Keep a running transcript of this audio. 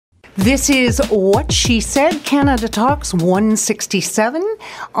This is What She Said, Canada Talks 167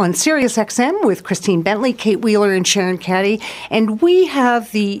 on SiriusXM with Christine Bentley, Kate Wheeler, and Sharon Caddy. And we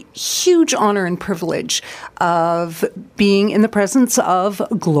have the huge honor and privilege of being in the presence of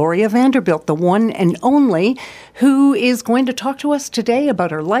Gloria Vanderbilt, the one and only, who is going to talk to us today about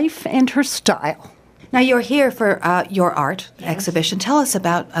her life and her style. Now, you're here for your art exhibition. Tell us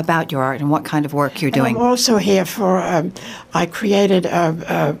about your art and what kind of work you're doing. I'm also here for, I created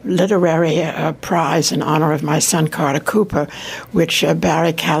a literary prize in honor of my son, Carter Cooper, which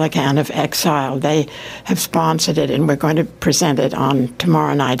Barry Callaghan of Exile, they have sponsored it, and we're going to present it on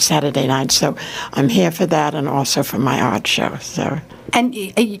tomorrow night, Saturday night. So I'm here for that and also for my art show. So. And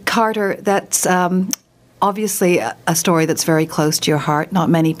Carter, that's obviously a story that's very close to your heart.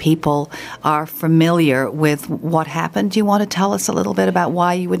 Not many people are familiar with what happened. Do you want to tell us a little bit about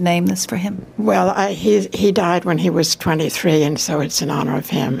why you would name this for him? Well, he died when he was 23, and so it's in honor of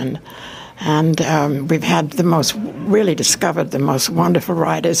him. And we've had really discovered the most wonderful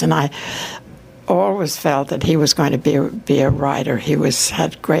writers, and I always felt that he was going to be a writer. He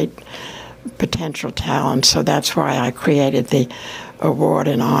had great potential talent, so that's why I created the award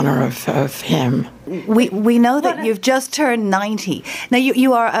in honor of him. We know that you've just turned 90. Now,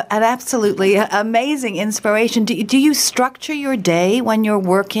 you are an absolutely amazing inspiration. Do you structure your day when you're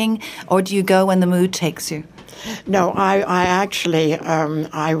working, or do you go when the mood takes you? No, I actually,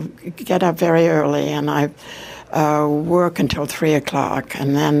 I get up very early, and I work until 3 o'clock,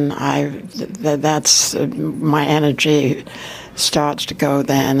 and then that's my energy starts to go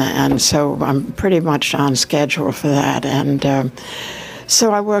then, and so I'm pretty much on schedule for that. And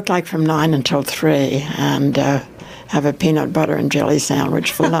so I work like from 9 until 3, and have a peanut butter and jelly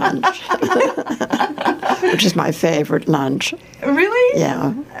sandwich for lunch, which is my favorite lunch. Really?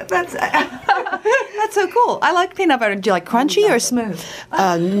 Yeah. That's so cool. I like peanut butter. Do you like crunchy or smooth?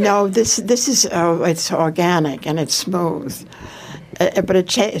 No, this is it's organic and it's smooth, but it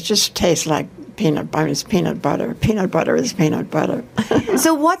just tastes like peanut butter. It's peanut butter. Peanut butter is peanut butter.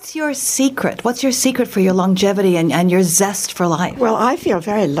 So what's your secret? What's your secret for your longevity and your zest for life? Well, I feel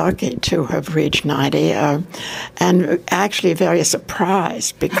very lucky to have reached 90, and actually very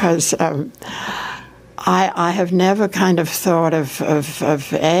surprised because I have never kind of thought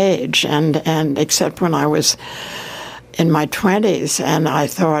of age, and except when I was in my 20s, and I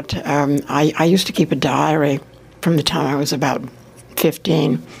thought I used to keep a diary from the time I was about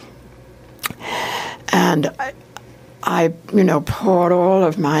 15. And I poured all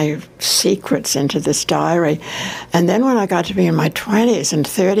of my secrets into this diary. And then when I got to be in my 20s and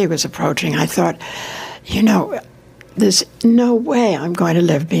 30 was approaching, I thought, there's no way I'm going to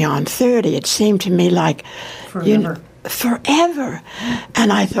live beyond 30. It seemed to me like forever.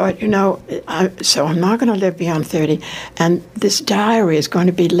 And I thought, so I'm not going to live beyond 30. And this diary is going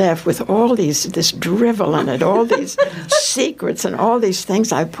to be left with all this drivel in it, all these secrets and all these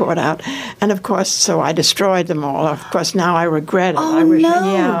things I poured out. And of course, so I destroyed them all. Of course, now I regret it. Oh,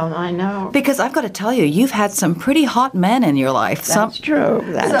 no. Yeah, I know. Because I've got to tell you, you've had some pretty hot men in your life. That's true.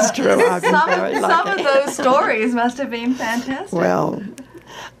 That's true. I've been very lucky. Some of those stories must have been fantastic. Well,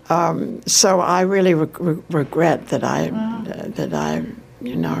 so I really regret that I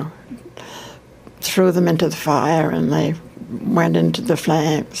threw them into the fire and they went into the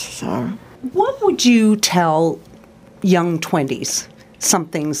flames. So, what would you tell young 20s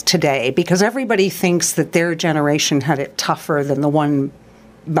somethings today? Because everybody thinks that their generation had it tougher than the one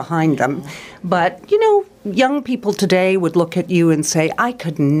behind them. But, young people today would look at you and say, I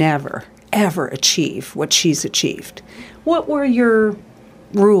could never, ever achieve what she's achieved. What were your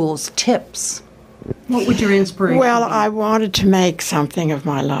rules, tips? What would your inspiration be? Well, I wanted to make something of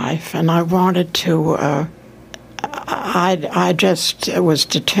my life, and I wanted to, I just was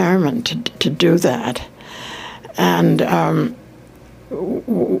determined to do that. And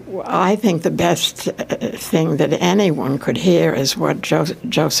I think the best thing that anyone could hear is what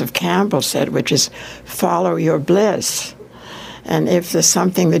Joseph Campbell said, which is follow your bliss. And if there's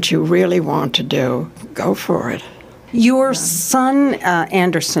something that you really want to do, go for it. Your son,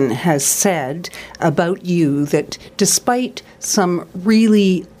 Anderson, has said about you that despite some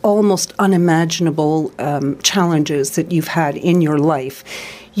really almost unimaginable challenges that you've had in your life,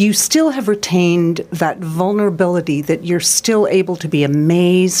 you still have retained that vulnerability, that you're still able to be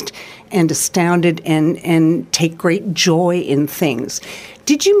amazed and astounded and take great joy in things.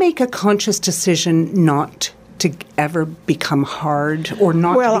 Did you make a conscious decision not to ever become hard or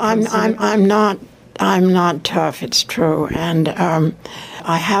not? Well, to become I'm not tough. It's true, and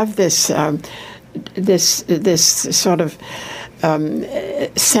I have this this sort of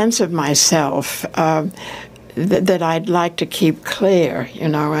sense of myself that I'd like to keep clear, you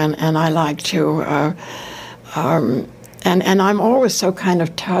know, and I like to, and I'm always so kind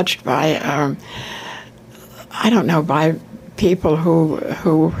of touched by, I don't know, by people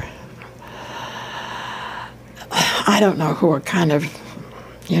who I don't know, who are kind of,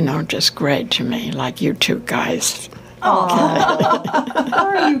 you know, just great to me, like you two guys.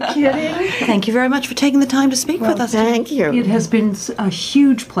 Are you kidding? Thank you very much for taking the time to speak with us. Thank you. It has been a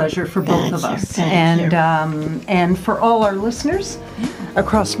huge pleasure for both of us. And for all our listeners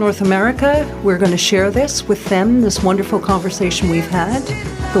across North America, we're going to share this with them, this wonderful conversation we've had.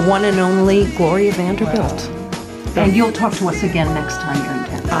 The one and only Gloria Vanderbilt. And you'll talk to us again next time you're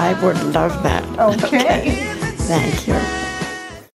in town. I would love that. Okay. Thank you.